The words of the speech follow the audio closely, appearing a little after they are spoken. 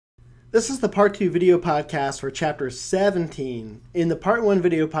This is the part 2 video podcast for chapter 17. In the part 1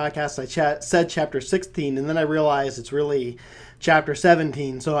 video podcast, I said chapter 16, and then I realized it's really chapter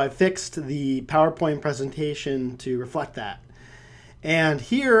 17, so I fixed the PowerPoint presentation to reflect that. And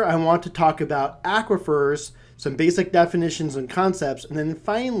here I want to talk about aquifers, some basic definitions and concepts, and then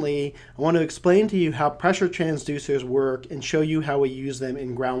finally I want to explain to you how pressure transducers work and show you how we use them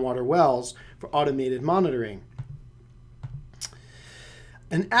in groundwater wells for automated monitoring.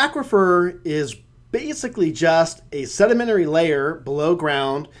 An aquifer is basically just a sedimentary layer below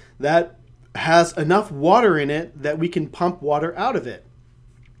ground that has enough water in it that we can pump water out of it.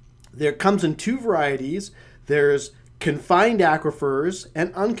 There comes in two varieties. There's confined aquifers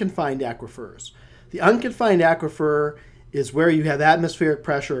and unconfined aquifers. The unconfined aquifer is where you have atmospheric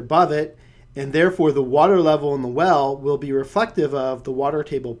pressure above it, and therefore the water level in the well will be reflective of the water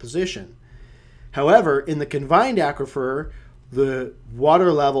table position. However, in the confined aquifer, the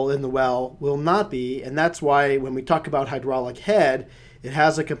water level in the well will not be, and that's why when we talk about hydraulic head, it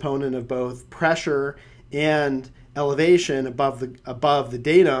has a component of both pressure and elevation above the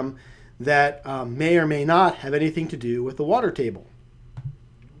datum that may or may not have anything to do with the water table.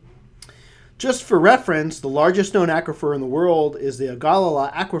 Just for reference, the largest known aquifer in the world is the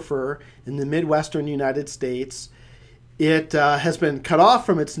Ogallala Aquifer in the Midwestern United States. It has been cut off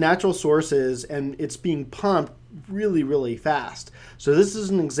from its natural sources and it's being pumped really fast. So this is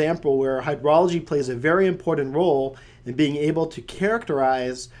an example where hydrology plays a very important role in being able to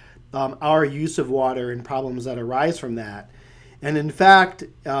characterize our use of water and problems that arise from that. And in fact,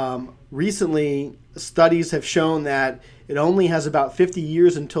 recently studies have shown that it only has about 50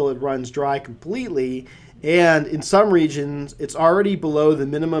 years until it runs dry completely, and in some regions it's already below the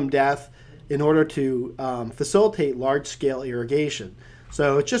minimum depth in order to facilitate large-scale irrigation.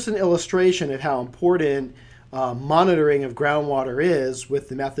 So it's just an illustration of how important monitoring of groundwater is with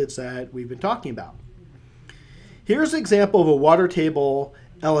the methods that we've been talking about. Here's an example of a water table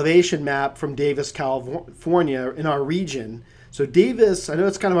elevation map from Davis, California in our region. So Davis, I know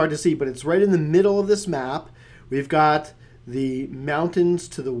it's kind of hard to see, but it's right in the middle of this map. We've got the mountains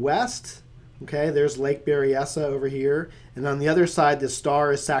to the west. Okay, there's Lake Berryessa over here. And on the other side, the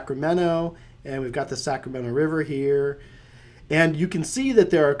star is Sacramento, and we've got the Sacramento River here. And you can see that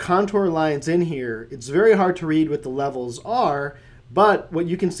there are contour lines in here. It's very hard to read what the levels are, but what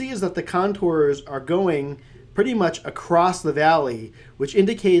you can see is that the contours are going pretty much across the valley, which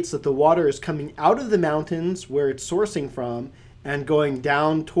indicates that the water is coming out of the mountains where it's sourcing from and going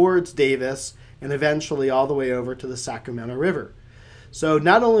down towards Davis and eventually all the way over to the Sacramento River. So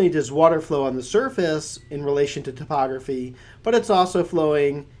not only does water flow on the surface in relation to topography, but it's also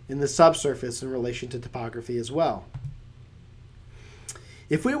flowing in the subsurface in relation to topography as well.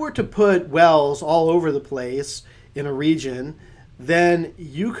 If we were to put wells all over the place in a region, then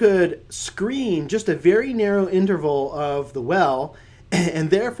you could screen just a very narrow interval of the well and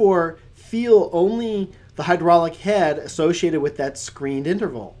therefore feel only the hydraulic head associated with that screened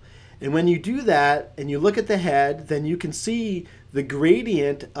interval. And when you do that and you look at the head, then you can see the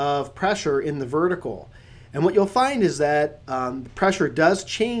gradient of pressure in the vertical. And what you'll find is that pressure does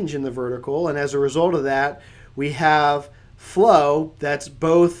change in the vertical, and as a result of that, we have flow that's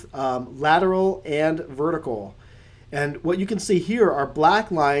both lateral and vertical. And what you can see here are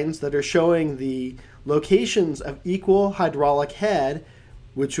black lines that are showing the locations of equal hydraulic head,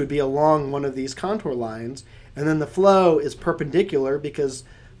 which would be along one of these contour lines. And then the flow is perpendicular because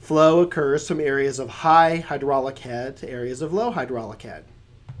flow occurs from areas of high hydraulic head to areas of low hydraulic head.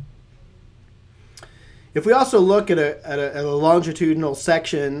 If we also look at a longitudinal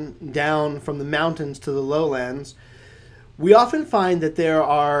section down from the mountains to the lowlands, we often find that there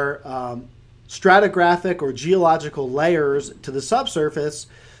are stratigraphic or geological layers to the subsurface,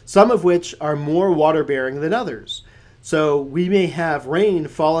 some of which are more water-bearing than others. So we may have rain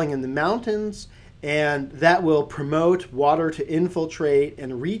falling in the mountains, and that will promote water to infiltrate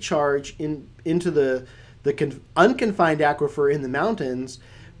and recharge into the unconfined aquifer in the mountains.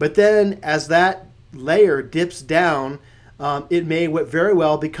 But then as that layer dips down, it may very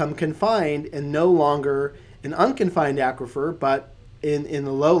well become confined and no longer an unconfined aquifer, but in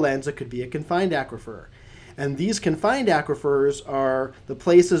the lowlands it could be a confined aquifer. And these confined aquifers are the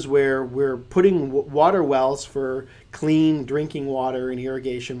places where we're putting water wells for clean drinking water and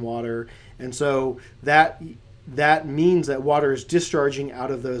irrigation water. And so that means that water is discharging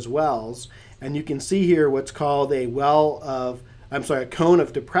out of those wells. And you can see here what's called a cone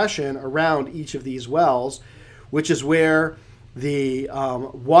of depression around each of these wells, which is where the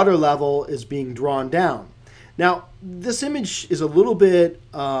water level is being drawn down. Now, this image is a little bit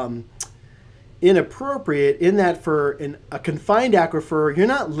inappropriate in that for a confined aquifer, you're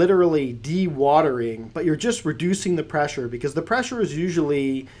not literally dewatering, but you're just reducing the pressure, because the pressure is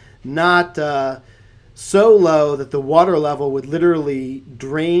usually not so low that the water level would literally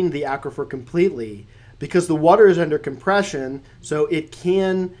drain the aquifer completely, because the water is under compression, so it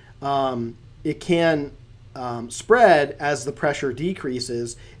can spread as the pressure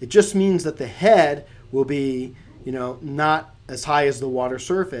decreases. It just means that the head will be, not as high as the water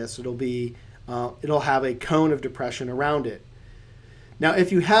surface. It'll have a cone of depression around it. Now,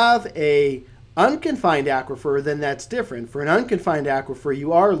 if you have a unconfined aquifer, then that's different. For an unconfined aquifer,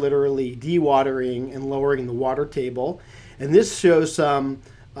 you are literally dewatering and lowering the water table. And this shows some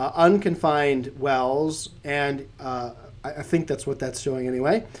unconfined wells, and I think that's what that's showing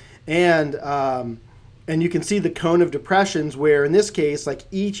anyway. And you can see the cone of depressions, where in this case, like,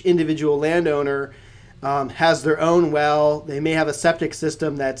 each individual landowner has their own well. They may have a septic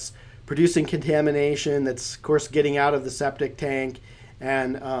system that's producing contamination, that's, of course, getting out of the septic tank,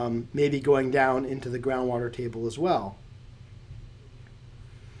 and maybe going down into the groundwater table as well.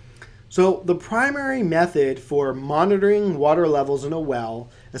 So the primary method for monitoring water levels in a well,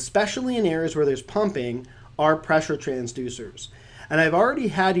 especially in areas where there's pumping, are pressure transducers. And I've already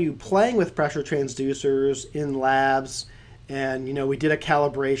had you playing with pressure transducers in labs, and we did a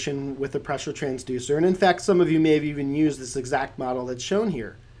calibration with a pressure transducer. And in fact, some of you may have even used this exact model that's shown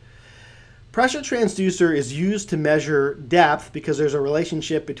here. Pressure transducer is used to measure depth, because there's a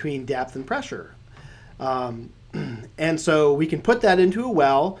relationship between depth and pressure. And so we can put that into a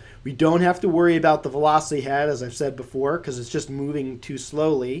well. We don't have to worry about the velocity head, as I've said before, because it's just moving too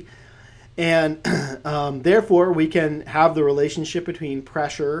slowly. And therefore, we can have the relationship between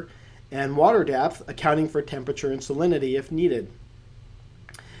pressure and water depth, accounting for temperature and salinity if needed.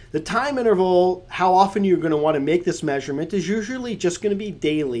 The time interval, how often you're going to want to make this measurement, is usually just going to be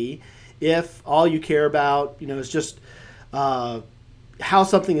daily, if all you care about is just how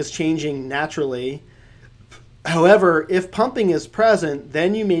something is changing naturally. However, if pumping is present,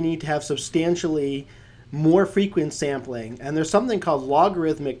 then you may need to have substantially more frequent sampling. And there's something called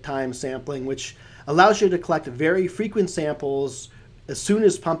logarithmic time sampling, which allows you to collect very frequent samples as soon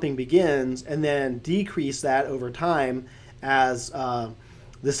as pumping begins, and then decrease that over time as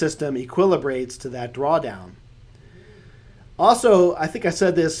the system equilibrates to that drawdown. Also, I think I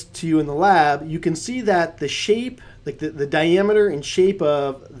said this to you in the lab, you can see that the shape, like the diameter and shape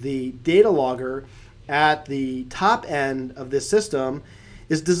of the data logger at the top end of this system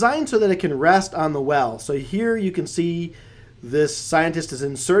is designed so that it can rest on the well. So here you can see this scientist is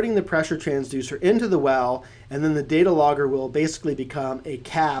inserting the pressure transducer into the well, and then the data logger will basically become a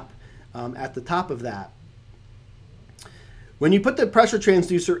cap at the top of that. When you put the pressure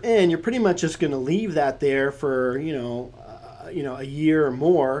transducer in, you're pretty much just going to leave that there for a year or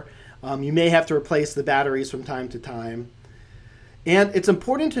more. You may have to replace the batteries from time to time. And it's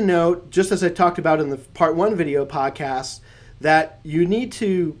important to note, just as I talked about in the part 1 video podcast, that you need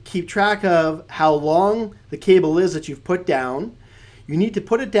to keep track of how long the cable is that you've put down. You need to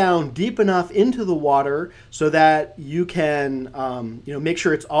put it down deep enough into the water so that you can make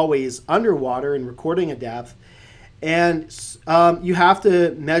sure it's always underwater and recording a depth. And you have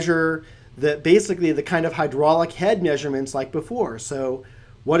to measure basically the kind of hydraulic head measurements like before. So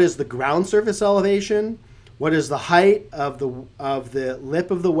what is the ground surface elevation? What is the height of the lip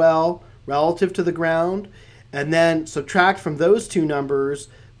of the well relative to the ground? And then subtract from those two numbers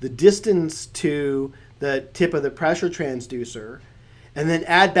the distance to the tip of the pressure transducer, and then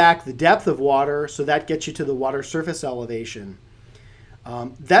add back the depth of water, so that gets you to the water surface elevation.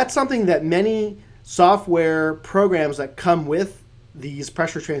 That's something that many software programs that come with these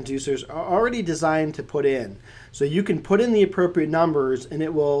pressure transducers are already designed to put in. So you can put in the appropriate numbers, and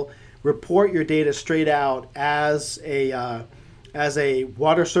it will report your data straight out as a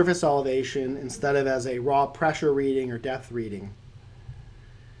water surface elevation instead of as a raw pressure reading or depth reading.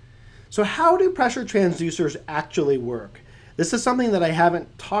 So how do pressure transducers actually work? This is something that I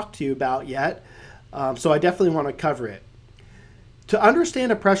haven't talked to you about yet, so I definitely want to cover it. To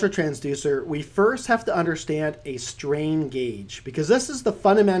understand a pressure transducer, we first have to understand a strain gauge, because this is the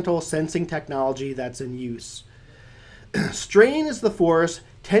fundamental sensing technology that's in use. Strain is the force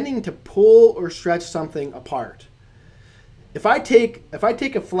tending to pull or stretch something apart. If I take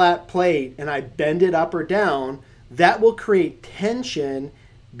a flat plate and I bend it up or down, that will create tension,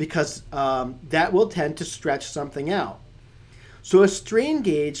 because that will tend to stretch something out. So a strain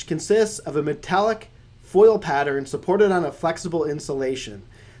gauge consists of a metallic foil pattern supported on a flexible insulation.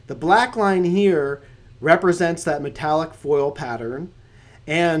 The black line here represents that metallic foil pattern,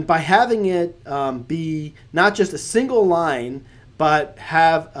 and by having it be not just a single line, but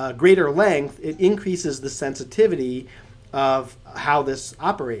have a greater length, it increases the sensitivity of how this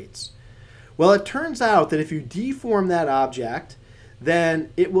operates. Well, it turns out that if you deform that object,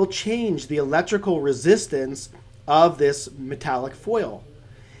 then it will change the electrical resistance of this metallic foil.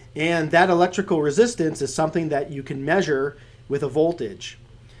 And that electrical resistance is something that you can measure with a voltage.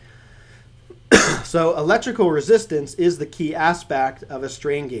 So electrical resistance is the key aspect of a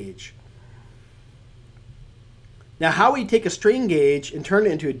strain gauge. Now, how we take a strain gauge and turn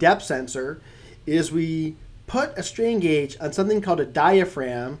it into a depth sensor is we put a strain gauge on something called a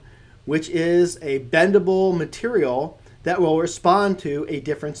diaphragm, which is a bendable material that will respond to a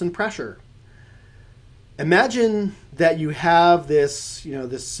difference in pressure. Imagine that you have this,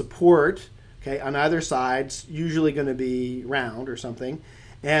 this support, okay, on either side. It's usually going to be round or something,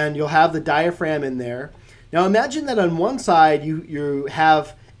 and you'll have the diaphragm in there. Now, imagine that on one side you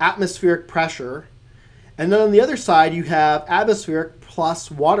have atmospheric pressure, and then on the other side, you have atmospheric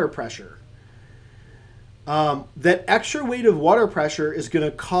plus water pressure. That extra weight of water pressure is going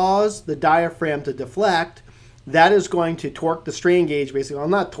to cause the diaphragm to deflect. That is going to torque the strain gauge, basically. Well,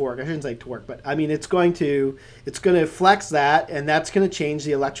 not torque. I shouldn't say torque, but I mean it's going to flex that, and that's going to change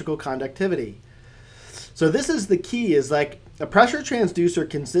the electrical conductivity. So this is the key. Is like a pressure transducer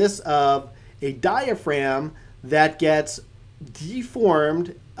consists of a diaphragm that gets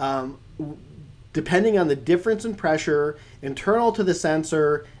deformed depending on the difference in pressure internal to the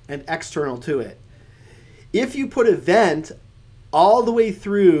sensor and external to it. If you put a vent all the way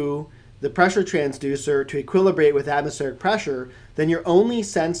through the pressure transducer to equilibrate with atmospheric pressure, then you're only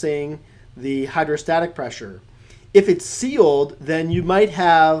sensing the hydrostatic pressure. If it's sealed, then you might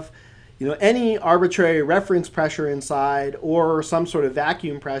have any arbitrary reference pressure inside or some sort of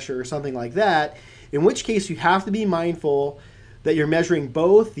vacuum pressure or something like that, in which case you have to be mindful that you're measuring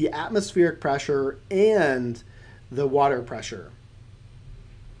both the atmospheric pressure and the water pressure.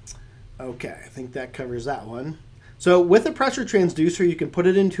 Okay, I think that covers that one. So with a pressure transducer, you can put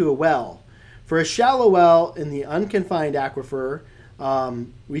it into a well. For a shallow well in the unconfined aquifer,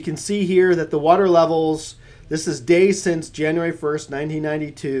 we can see here that the water levels, this is days since January 1st,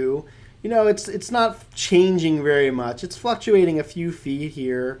 1992. It's not changing very much. It's fluctuating a few feet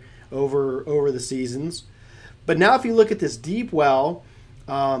here over the seasons. But now if you look at this deep well,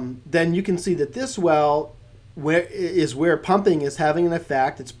 then you can see that this well where pumping is having an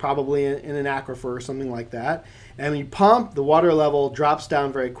effect. It's probably in an aquifer or something like that. And when you pump, the water level drops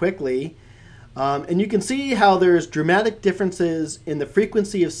down very quickly. And you can see how there's dramatic differences in the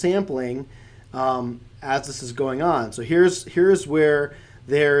frequency of sampling as this is going on. So here's where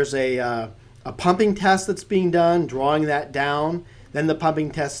there's a pumping test that's being done, drawing that down. Then the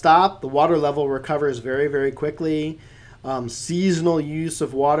pumping test stopped. The water level recovers very, very quickly. Seasonal use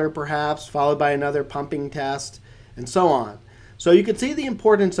of water perhaps, followed by another pumping test, and so on. So you can see the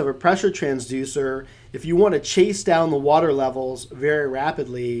importance of a pressure transducer if you want to chase down the water levels very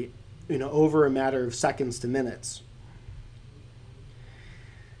rapidly, over a matter of seconds to minutes.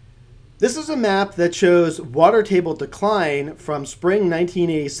 This is a map that shows water table decline from spring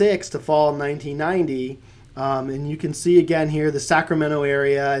 1986 to fall 1990. And you can see again here the Sacramento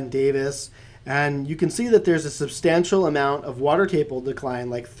area and Davis. And you can see that there's a substantial amount of water table decline,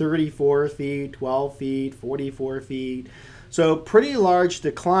 like 34 feet, 12 feet, 44 feet. So pretty large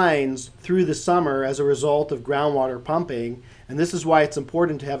declines through the summer as a result of groundwater pumping. And this is why it's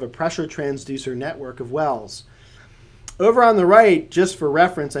important to have a pressure transducer network of wells. Over on the right, just for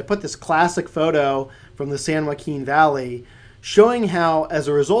reference, I put this classic photo from the San Joaquin Valley showing how, as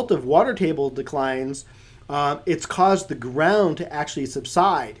a result of water table declines, it's caused the ground to actually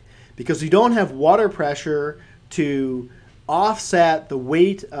subside because you don't have water pressure to offset the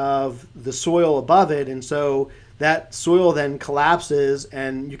weight of the soil above it, and so that soil then collapses.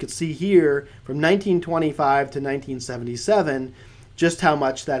 And you can see here from 1925 to 1977 just how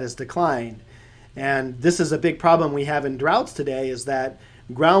much that has declined. And this is a big problem we have in droughts today, is that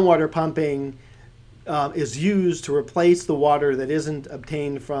groundwater pumping is used to replace the water that isn't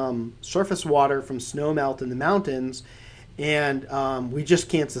obtained from surface water from snow melt in the mountains, and we just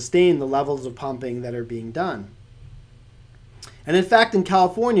can't sustain the levels of pumping that are being done. And in fact, in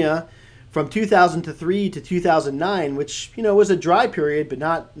California, from 2003 to 2009, which was a dry period, but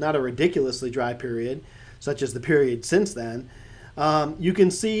not a ridiculously dry period, such as the period since then, you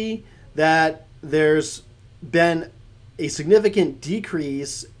can see that there's been a significant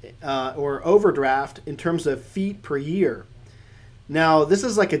decrease or overdraft in terms of feet per year. Now, this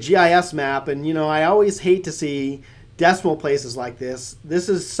is like a GIS map, and I always hate to see decimal places like this. This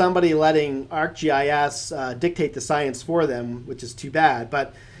is somebody letting ArcGIS dictate the science for them, which is too bad.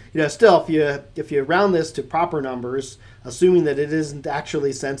 But still, if you round this to proper numbers, assuming that it isn't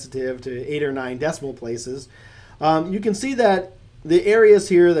actually sensitive to 8 or 9 decimal places, you can see that the areas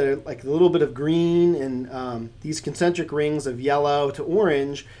here that are like a little bit of green and these concentric rings of yellow to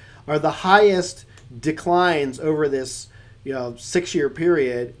orange are the highest declines over this 6-year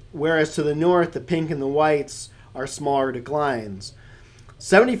period, whereas to the north, the pink and the whites are smaller declines.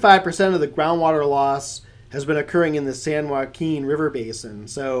 75% of the groundwater loss has been occurring in the San Joaquin River Basin.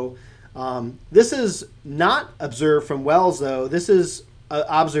 So this is not observed from wells, though. This is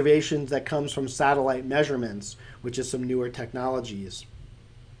observations that comes from satellite measurements, which is some newer technologies.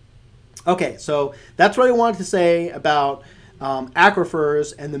 Okay, so that's what I wanted to say about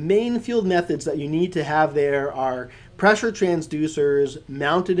aquifers, and the main field methods that you need to have there are pressure transducers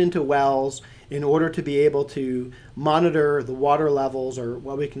mounted into wells in order to be able to monitor the water levels, or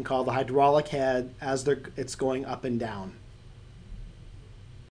what we can call the hydraulic head, as it's going up and down.